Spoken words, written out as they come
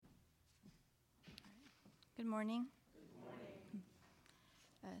Good morning.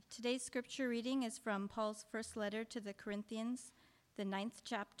 Today's scripture reading is from Paul's first letter to the Corinthians, the 9th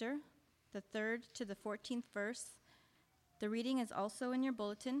chapter, the 3rd to the 14th verse. The reading is also in your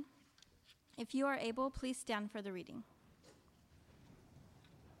bulletin. If you are able, please stand for the reading.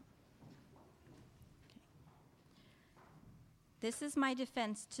 This is my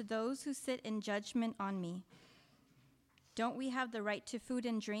defense to those who sit in judgment on me. Don't we have the right to food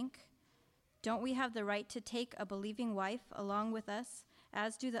and drink? Don't we have the right to take a believing wife along with us,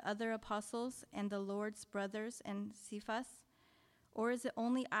 as do the other apostles and the Lord's brothers and Cephas? Or is it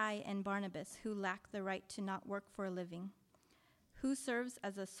only I and Barnabas who lack the right to not work for a living? Who serves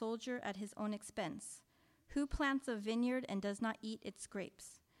as a soldier at his own expense? Who plants a vineyard and does not eat its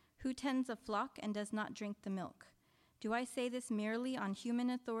grapes? Who tends a flock and does not drink the milk? Do I say this merely on human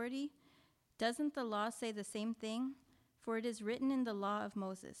authority? Doesn't the law say the same thing? For it is written in the law of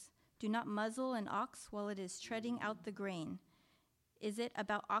Moses, do not muzzle an ox while it is treading out the grain. Is it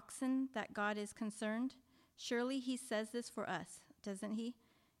about oxen that God is concerned? Surely he says this for us, doesn't he?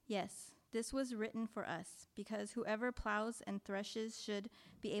 Yes, this was written for us, because whoever plows and threshes should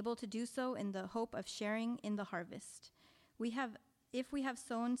be able to do so in the hope of sharing in the harvest. If we have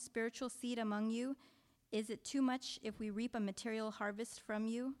sown spiritual seed among you, is it too much if we reap a material harvest from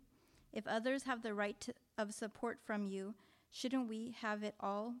you? If others have the right of support from you, shouldn't we have it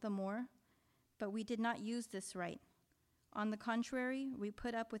all the more? But we did not use this right. On the contrary, we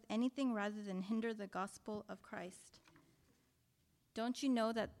put up with anything rather than hinder the gospel of Christ. Don't you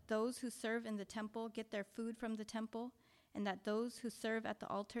know that those who serve in the temple get their food from the temple, and that those who serve at the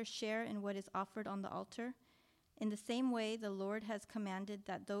altar share in what is offered on the altar? In the same way, the Lord has commanded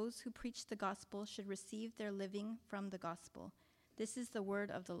that those who preach the gospel should receive their living from the gospel. This is the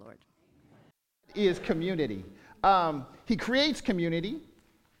word of the Lord. Is community. He creates community,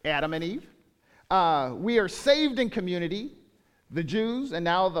 Adam and Eve. We are saved in community, the Jews, and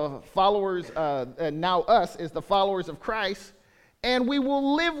now the followers, and now us as the followers of Christ, and we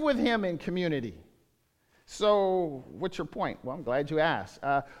will live with him in community. So, what's your point? Well, I'm glad you asked.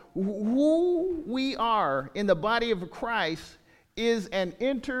 Who we are in the body of Christ is an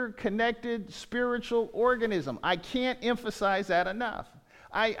interconnected spiritual organism. I can't emphasize that enough.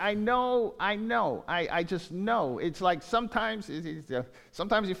 I know. I just know. It's like sometimes you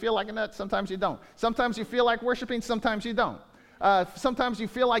feel like a nut, sometimes you don't. Sometimes you feel like worshiping, sometimes you don't. Sometimes you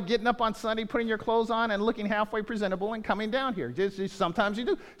feel like getting up on Sunday, putting your clothes on, and looking halfway presentable and coming down here. Just sometimes you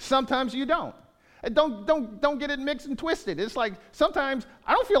do, sometimes you don't. And don't get it mixed and twisted. It's like sometimes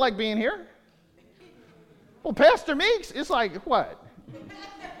I don't feel like being here. Well, Pastor Meeks, it's like, what?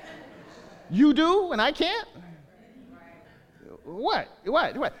 You do and I can't? What?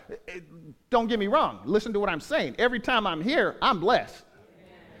 Don't get me wrong. Listen to what I'm saying. Every time I'm here, I'm blessed.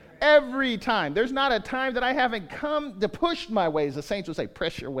 Every time. There's not a time that I haven't come to push my ways. The saints would say,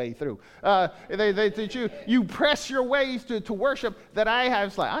 press your way through. You press your ways to worship that I have.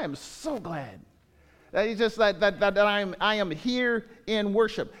 It's like, I am so glad. It's just that I am here in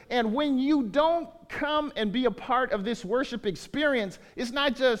worship. And when you don't come and be a part of this worship experience, it's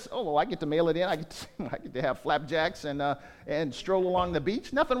not just, I get to mail it in. I get to have flapjacks and stroll along the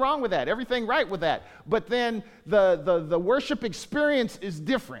beach. Nothing wrong with that. Everything right with that. But then the worship experience is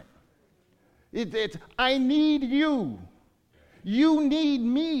different. I need you. You need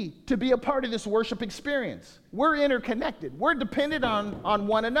me to be a part of this worship experience. We're interconnected. We're dependent on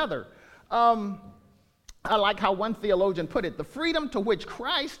one another. I like how one theologian put it. The freedom to which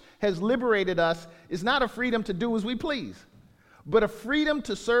Christ has liberated us is not a freedom to do as we please, but a freedom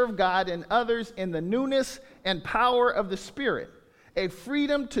to serve God and others in the newness and power of the Spirit. A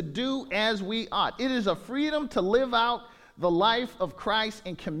freedom to do as we ought. It is a freedom to live out the life of Christ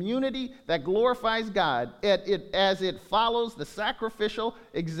in community that glorifies God as it follows the sacrificial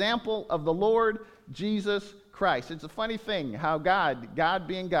example of the Lord Jesus Christ. It's a funny thing how God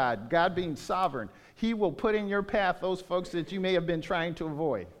being sovereign, he will put in your path those folks that you may have been trying to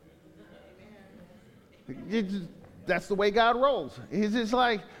avoid. That's the way God rolls. He's just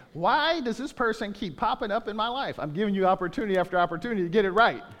like, why does this person keep popping up in my life? I'm giving you opportunity after opportunity to get it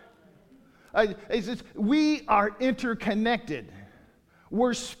right. We are interconnected.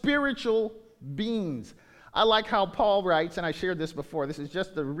 We're spiritual beings. I like how Paul writes, and I shared this before. This is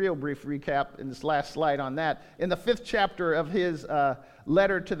just a real brief recap in this last slide on that. In the 5th chapter of his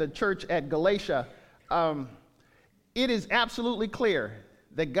letter to the church at Galatia, it is absolutely clear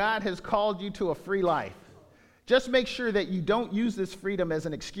that God has called you to a free life. Just make sure that you don't use this freedom as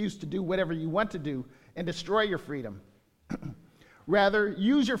an excuse to do whatever you want to do and destroy your freedom. Rather,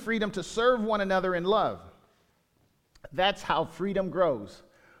 use your freedom to serve one another in love. That's how freedom grows.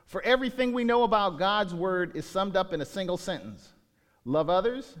 For everything we know about God's word is summed up in a single sentence. Love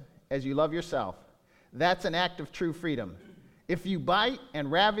others as you love yourself. That's an act of true freedom. If you bite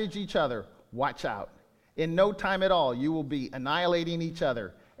and ravage each other, watch out. In no time at all, you will be annihilating each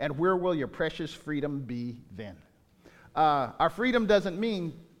other. And where will your precious freedom be then? Our freedom doesn't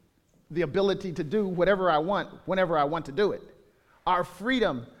mean the ability to do whatever I want, whenever I want to do it. Our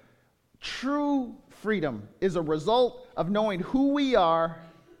freedom, true freedom, is a result of knowing who we are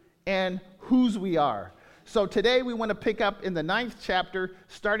and whose we are. So today we want to pick up in the 9th chapter,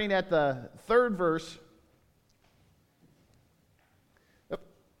 starting at the 3rd verse.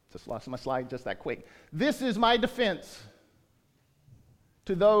 Just lost my slide just that quick. This is my defense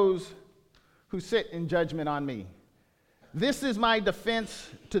to those who sit in judgment on me. This is my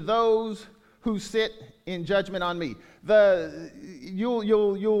defense to those who sit in judgment on me.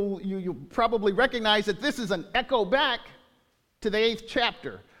 You'll probably recognize that this is an echo back to the 8th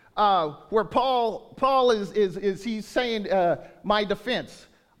chapter, where Paul is he's saying my defense,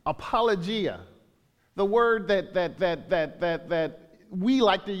 apologia, the word that we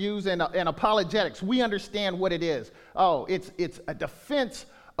like to use in apologetics. We understand what it is. Oh, it's a defense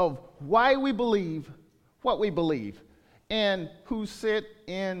of why we believe what we believe and who sit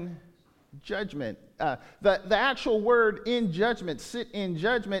in judgment. The actual word in judgment, sit in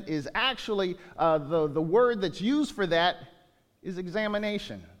judgment, is actually the word that's used for that is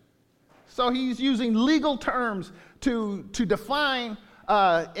examination. So he's using legal terms to define,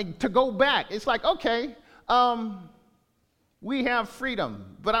 to go back. It's like, okay, we have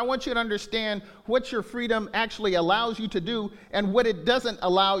freedom, but I want you to understand what your freedom actually allows you to do and what it doesn't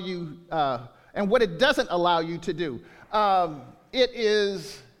allow you to do. It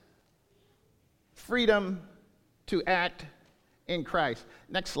is freedom to act in Christ.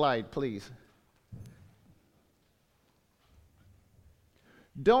 Next slide, please.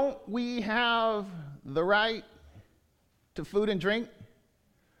 Don't we have the right to food and drink?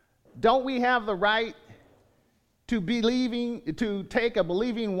 Don't we have the right to take a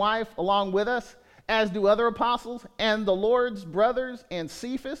believing wife along with us, as do other apostles and the Lord's brothers and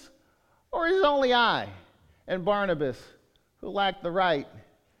Cephas? Or is it only I and Barnabas who lack the right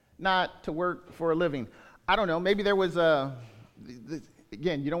not to work for a living? I don't know. Maybe there was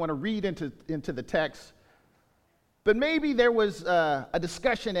again, you don't want to read into the text, but maybe there was a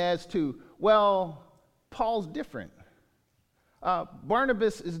discussion as to, well, Paul's different.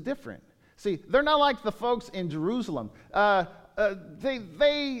 Barnabas is different. See, they're not like the folks in Jerusalem. We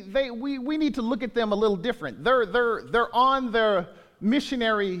need to look at them a little different. They're on their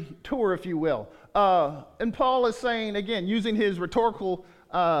missionary tour, if you will. And Paul is saying, again, using his rhetorical,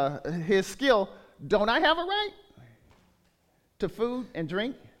 his skill, don't I have a right to food and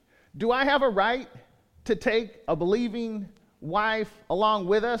drink? Do I have a right to take a believing wife along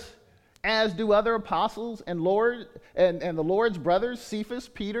with us, as do other apostles and the Lord's brothers, Cephas,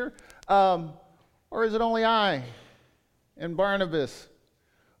 Peter? Or is it only I and Barnabas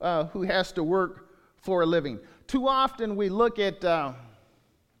who has to work for a living? Too often we look at,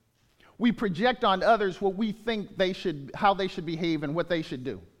 we project on others what we think how they should behave and what they should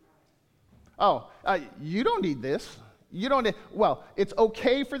do. Oh, you don't need this. Well, it's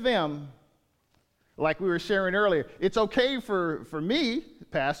okay for them, like we were sharing earlier. It's okay for me,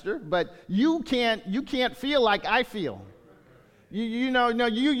 Pastor, but you can't feel like I feel.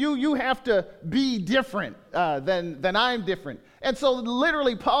 You have to be different than I'm different. And so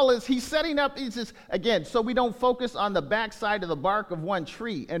literally Paul he's setting up, he's just, again, so we don't focus on the backside of the bark of one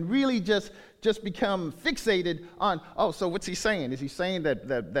tree and really just become fixated on, so what's he saying? Is he saying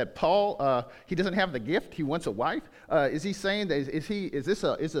that Paul, he doesn't have the gift, he wants a wife? Is he saying that,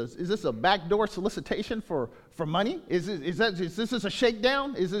 is this a backdoor solicitation for money? Is this a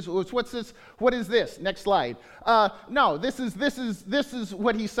shakedown? What is this? Next slide. No, this is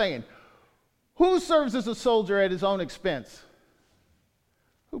what he's saying. Who serves as a soldier at his own expense?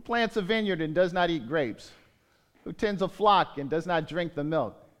 Who plants a vineyard and does not eat grapes? Who tends a flock and does not drink the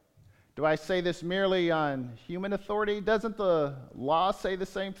milk? Do I say this merely on human authority? Doesn't the law say the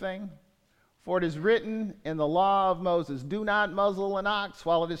same thing? For it is written in the law of Moses, do not muzzle an ox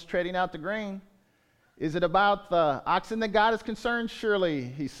while it is treading out the grain. Is it about the oxen that God is concerned? Surely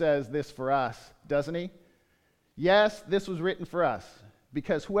he says this for us, doesn't he? Yes, this was written for us,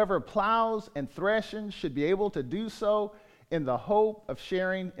 because whoever plows and threshes should be able to do so in the hope of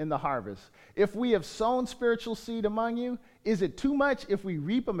sharing in the harvest. If we have sown spiritual seed among you, is it too much if we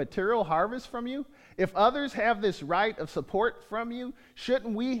reap a material harvest from you? If others have this right of support from you,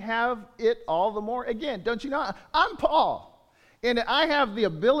 shouldn't we have it all the more? Again, don't you know? I'm Paul, and I have the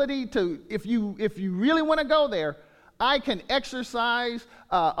ability to, if you really want to go there, I can exercise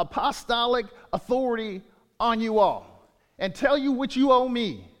apostolic authority on you all and tell you what you owe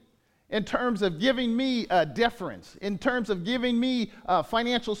me in terms of giving me deference, in terms of giving me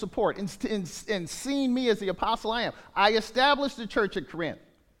financial support, and seeing me as the apostle I am. I established the church at Corinth.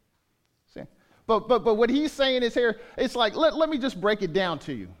 See? But what he's saying is here, it's like, let me just break it down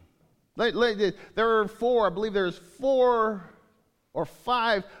to you. There are four, I believe there's 4 or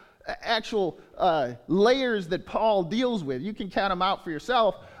 5 actual layers that Paul deals with. You can count them out for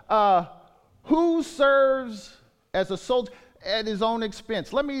yourself. Who serves as a soldier at his own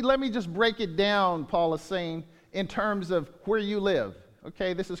expense? Let me just break it down, Paul is saying, in terms of where you live.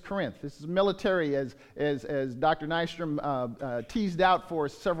 Okay, this is Corinth. This is military, as Dr. Nystrom teased out for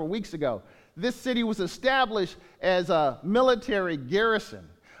us several weeks ago. This city was established as a military garrison.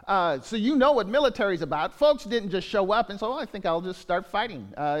 So you know what military is about. Folks didn't just show up and say, I think I'll just start fighting.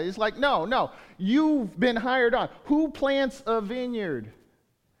 It's like, no. You've been hired on. Who plants a vineyard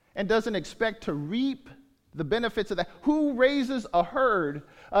and doesn't expect to reap the benefits of that? Who raises a herd,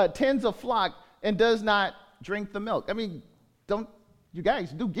 tends a flock, and does not drink the milk? I mean, you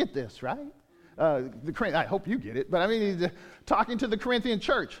guys do get this, right? I hope you get it, but I mean, talking to the Corinthian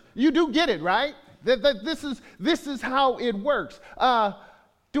church, you do get it, right? This is how it works.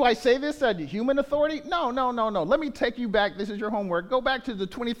 Do I say this at human authority? No. Let me take you back. This is your homework. Go back to the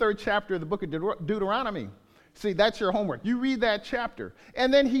 23rd chapter of the book of Deuteronomy. See, that's your homework. You read that chapter.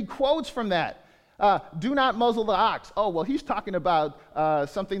 And then he quotes from that. Do not muzzle the ox. Oh, well, he's talking about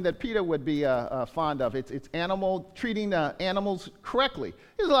something that Peter would be fond of. It's treating animals correctly.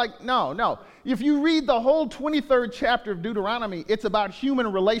 He's like, no. If you read the whole 23rd chapter of Deuteronomy, it's about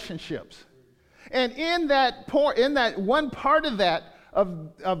human relationships. And in that one part of that,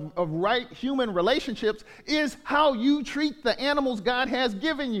 of right human relationships, is how you treat the animals God has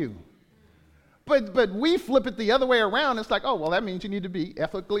given you. But we flip it the other way around. It's like, that means you need to be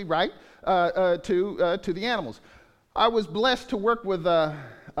ethically right to the animals. I was blessed to work with a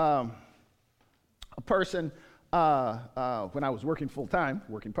person when I was working full-time,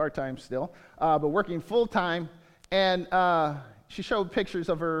 working part-time still, but working full-time, and she showed pictures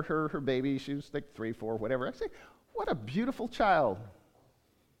of her baby. She was like 3, 4, whatever. I said, what a beautiful child.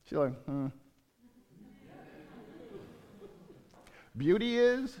 She's like, Beauty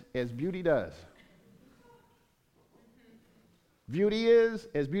is as beauty does. Beauty is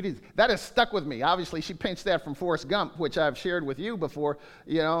as beauty is. That has stuck with me. Obviously, she paints that from Forrest Gump, which I've shared with you before.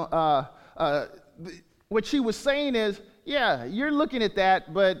 What she was saying is, yeah, you're looking at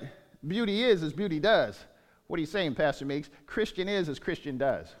that, but beauty is as beauty does. What are you saying, Pastor Meeks? Christian is as Christian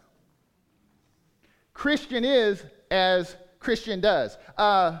does. Christian is as Christian does.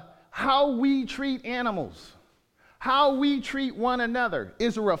 How we treat animals, how we treat one another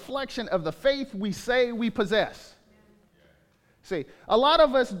is a reflection of the faith we say we possess. See, a lot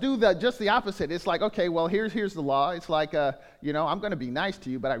of us do just the opposite. It's like, okay, well, here's the law. It's like, I'm going to be nice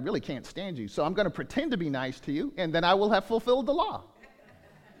to you, but I really can't stand you. So I'm going to pretend to be nice to you, and then I will have fulfilled the law.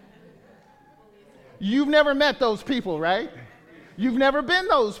 You've never met those people, right? You've never been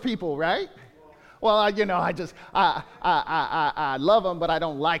those people, right? Well, I love them, but I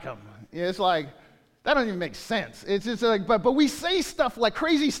don't like them. It's like, that doesn't even make sense. It's just like, but we say stuff like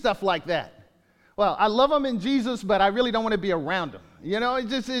crazy stuff like that. Well, I love them in Jesus, but I really don't want to be around them.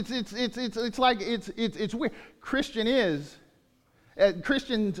 It's like it's weird. Christians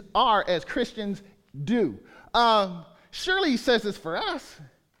are as Christians do. Surely he says this for us.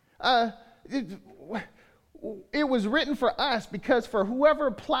 It was written for us because for whoever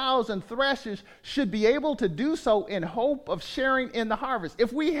plows and threshes should be able to do so in hope of sharing in the harvest.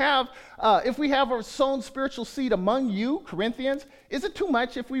 If we have a sown spiritual seed among you, Corinthians, is it too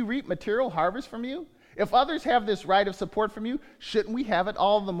much if we reap material harvest from you? If others have this right of support from you, shouldn't we have it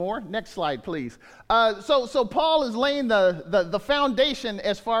all the more? Next slide, please. So Paul is laying the foundation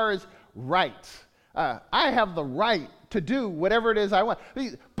as far as rights. I have the right to do whatever it is I want.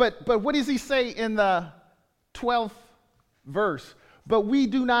 But what does he say in the 12th verse? But we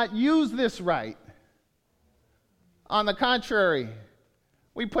do not use this right. On the contrary,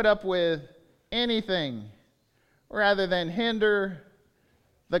 we put up with anything rather than hinder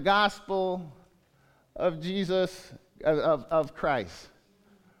the gospel of Jesus, of Christ.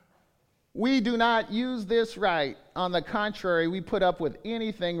 We do not use this right. On the contrary, we put up with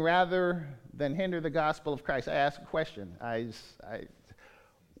anything rather than hinder the gospel of Christ. I ask a question.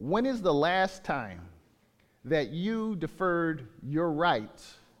 When is the last time that you deferred your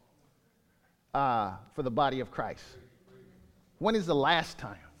rights for the body of Christ? When is the last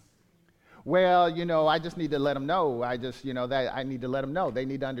time? Well, I just need to let them know. That I need to let them know. They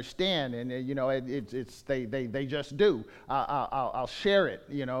need to understand, and they just do. I'll share it,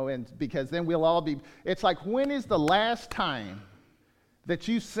 and because then we'll all be. It's like, when is the last time that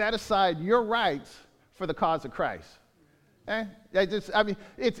you set aside your rights for the cause of Christ? It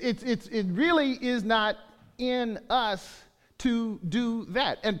really is not in us to do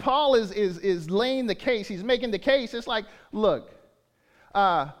that. And Paul is laying the case. He's making the case. It's like, look.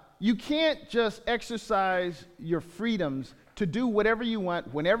 You can't just exercise your freedoms to do whatever you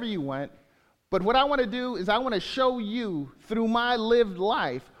want, whenever you want. But what I want to do is I want to show you through my lived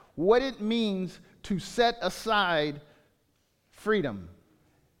life what it means to set aside freedom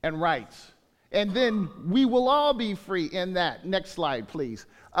and rights. And then we will all be free in that. Next slide, please.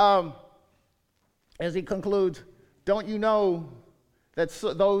 As he concludes, don't you know that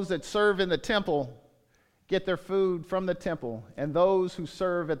those that serve in the temple get their food from the temple, and those who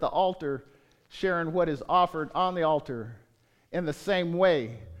serve at the altar share in what is offered on the altar? In the same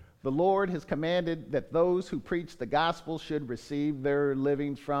way, the Lord has commanded that those who preach the gospel should receive their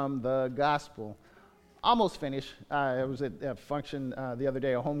living from the gospel. Almost finished. I was at a function the other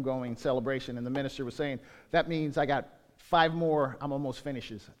day, a homegoing celebration, and the minister was saying, that means I got 5 more, I'm almost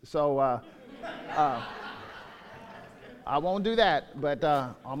finishes. So I won't do that, but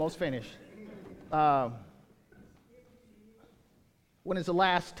almost finished. When is the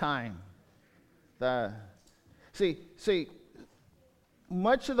last time? See,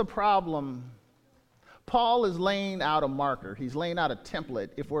 much of the problem, Paul is laying out a marker. He's laying out a template.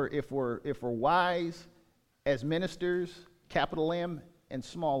 If we're wise as ministers, capital M and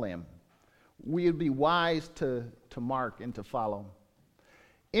small m, we would be wise to mark and to follow.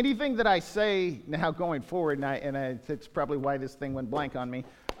 Anything that I say now going forward, and it's probably why this thing went blank on me.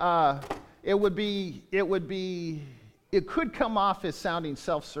 It could come off as sounding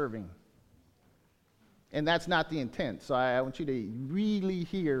self-serving, and that's not the intent. So I want you to really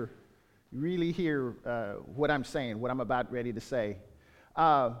hear what I'm saying, what I'm about ready to say.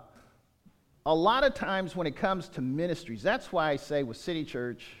 A lot of times when it comes to ministries, that's why I say with City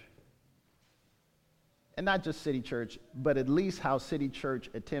Church, and not just City Church, but at least how City Church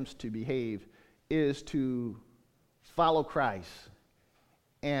attempts to behave, is to follow Christ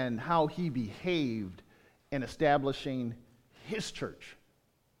and how he behaved in establishing his church.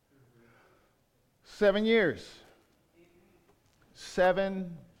 7 years.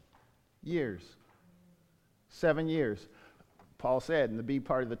 7 years. 7 years. Paul said in the B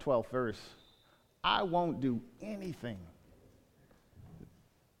part of the 12th verse, I won't do anything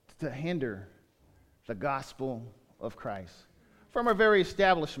to hinder the gospel of Christ. From our very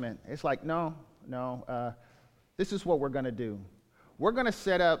establishment, it's like, no, this is what we're going to do. We're going to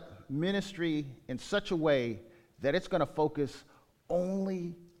set up ministry in such a way that it's going to focus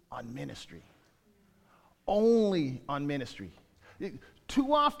only on ministry. Only on ministry.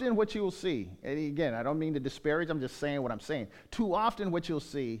 Too often what you will see, and again, I don't mean to disparage, I'm just saying what I'm saying. Too often what you'll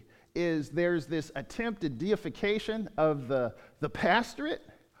see is there's this attempted deification of the pastorate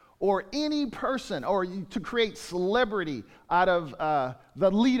or any person, or to create celebrity out of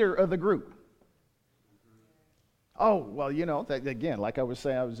the leader of the group. Oh, well, again, like I was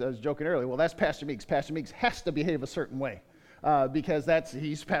saying, I was joking earlier, well, that's Pastor Meeks. Pastor Meeks has to behave a certain way because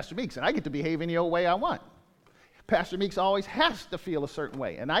he's Pastor Meeks, and I get to behave any old way I want. Pastor Meeks always has to feel a certain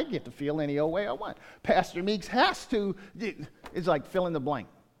way, and I get to feel any old way I want. Pastor Meeks has to, it's like fill in the blank.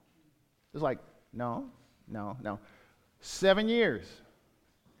 It's like, no. 7 years.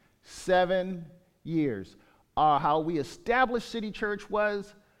 7 years. How we established City Church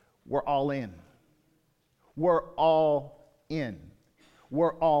was, we're all in. We're all in.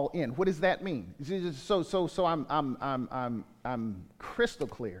 We're all in. What does that mean? So I'm crystal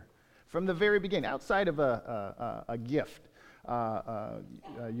clear from the very beginning. Outside of a gift,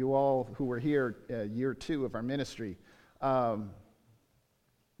 you all who were here year 2 of our ministry,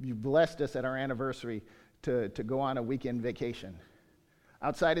 you blessed us at our anniversary to go on a weekend vacation.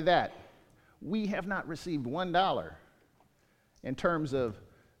 Outside of that, we have not received $1 in terms of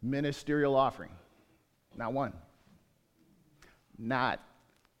ministerial offering. Not one. Not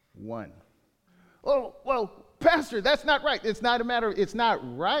one. Oh, well, Pastor, that's not right. It's not a matter, it's not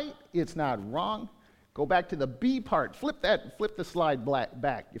right, it's not wrong. Go back to the B part. Flip the slide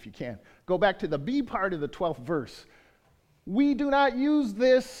back if you can. Go back to the B part of the 12th verse. We do not use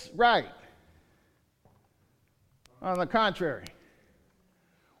this right. On the contrary,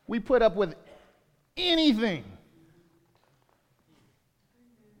 we put up with anything.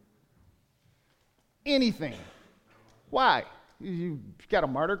 Anything. Why? You got a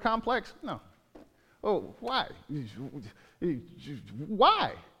martyr complex? No. Oh, why?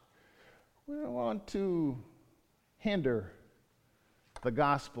 Why? We don't want to hinder the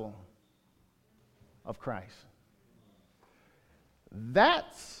gospel of Christ.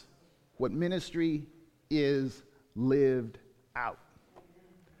 That's what ministry is lived out.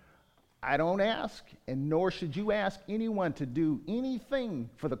 I don't ask, and nor should you ask anyone to do anything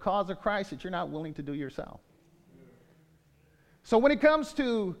for the cause of Christ that you're not willing to do yourself. So when it comes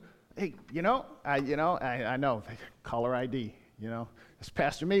to, hey, I know, caller ID, it's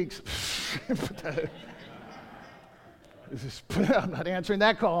Pastor Meeks. I'm not answering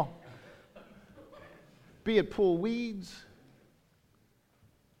that call. Be it pull weeds,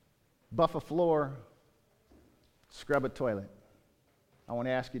 buff a floor, scrub a toilet. I want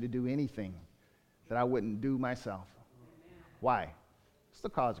to ask you to do anything that I wouldn't do myself. Why? It's the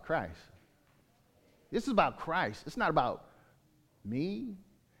cause of Christ. This is about Christ. It's not about me.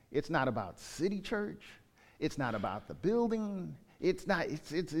 It's not about City Church. It's not about the building. It's not.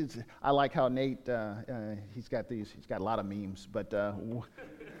 It's. I like how Nate. He's got a lot of memes, but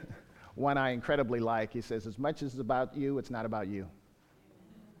one I incredibly like. He says, "As much as it's about you, it's not about you.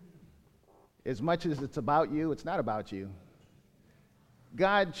 As much as it's about you, it's not about you."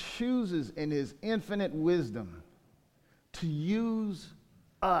 God chooses in his infinite wisdom to use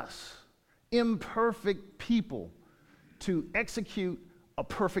us, imperfect people, to execute a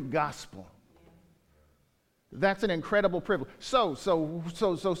perfect gospel. That's an incredible privilege. So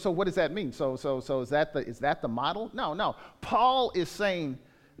what does that mean? So is that the model? No. Paul is saying,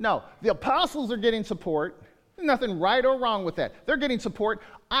 no, the apostles are getting support. There's nothing right or wrong with that. They're getting support.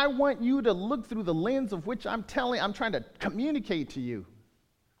 I want you to look through the lens of which I'm trying to communicate to you.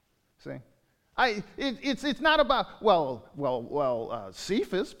 See? It's not about,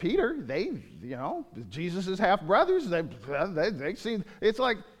 Cephas, Peter, Jesus' half brothers, they see, it's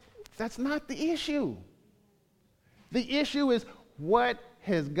like, that's not the issue. The issue is, what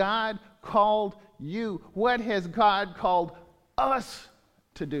has God called you? What has God called us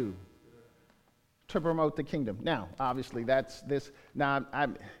to do to promote the kingdom? Now, obviously, that's this. Now,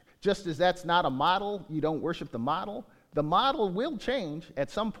 just as that's not a model, you don't worship the model. The model will change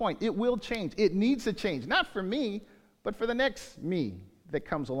at some point. It will change. It needs to change, not for me, but for the next me that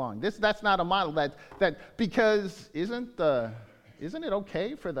comes along. That's not a model that because isn't it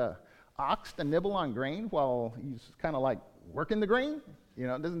okay for the ox to nibble on grain while he's kind of like working the grain?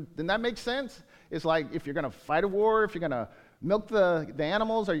 Doesn't that make sense? It's like if you're going to fight a war, if you're going to milk the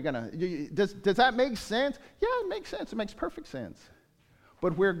animals, are you going to? Does that make sense? Yeah, it makes sense. It makes perfect sense.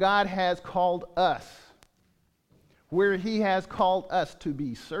 But where God has called us, where he has called us to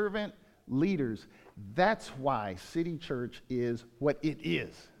be servant leaders, that's why City Church is what it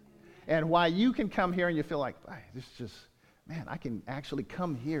is. And why you can come here and you feel like, this is just, man, I can actually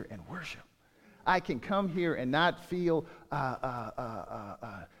come here and worship. I can come here and not feel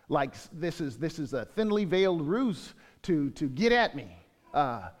like this is a thinly veiled ruse to get at me,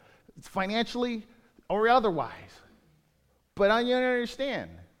 financially or otherwise. But I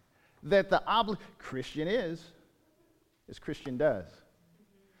understand that the Christian is as Christian does.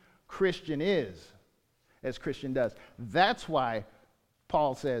 Christian is as Christian does. That's why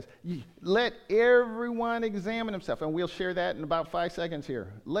Paul says, let everyone examine himself. And we'll share that in about 5 seconds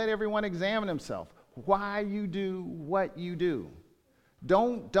here. Let everyone examine himself. Why you do what you do.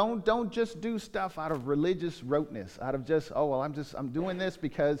 Don't just do stuff out of religious roteness, out of just, I'm doing this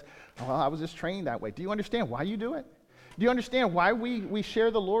because I was just trained that way. Do you understand why you do it? Do you understand why we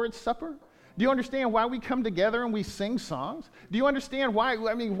share the Lord's Supper? Do you understand why we come together and we sing songs? Do you understand why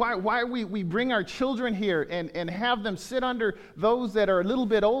we bring our children here and have them sit under those that are a little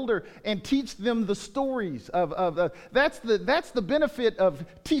bit older and teach them the stories of that's the benefit of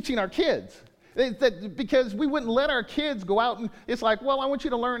teaching our kids. Because we wouldn't let our kids go out and it's like, I want you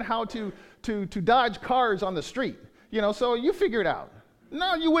to learn how to dodge cars on the street. So you figure it out.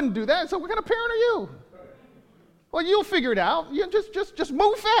 No, you wouldn't do that. So what kind of parent are you? Well, you'll figure it out. You just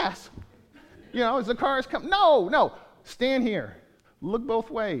move fast. As the cars come. No. Stand here. Look both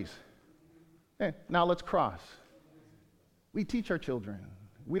ways. Now let's cross. We teach our children.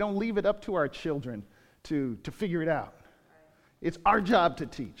 We don't leave it up to our children to figure it out. It's our job to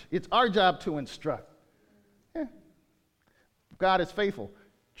teach. It's our job to instruct. God is faithful.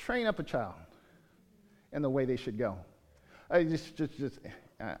 Train up a child in the way they should go.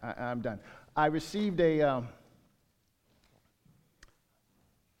 I'm done. I received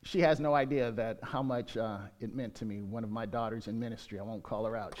she has no idea that how much it meant to me. One of my daughters in ministry, I won't call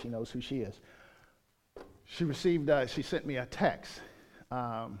her out. She knows who she is. She sent me a text,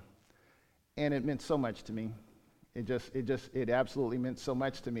 and it meant so much to me. It absolutely meant so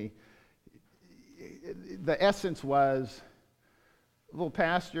much to me. The essence was, well,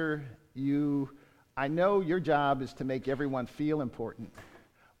 Pastor, I know your job is to make everyone feel important,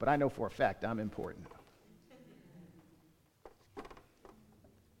 but I know for a fact I'm important.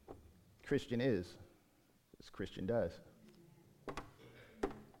 Christian is as Christian does.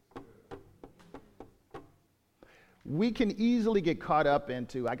 We can easily get caught up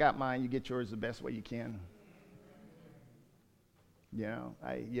into, I got mine, you get yours the best way you can. Me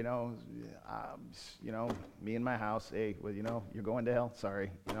and my house, hey, well, you're going to hell.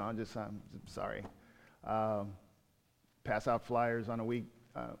 Sorry. I'm sorry. Pass out flyers on a week.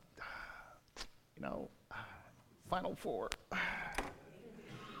 Final four.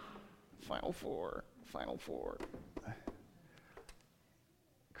 Final four. Final four.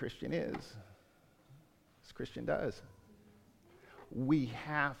 Christian is. As Christian does. We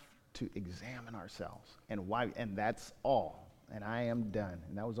have to examine ourselves. And why? And that's all. And I am done.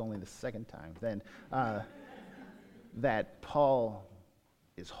 And that was only the second time then that Paul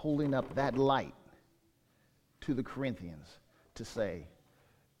is holding up that light to the Corinthians to say,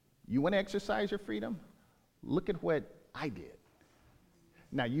 you want to exercise your freedom? Look at what I did.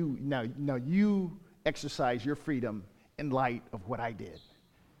 Now you exercise your freedom in light of what I did.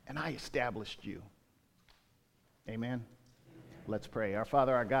 And I established you. Amen. Let's pray. Our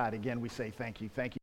Father, our God, again, we say thank you. Thank you.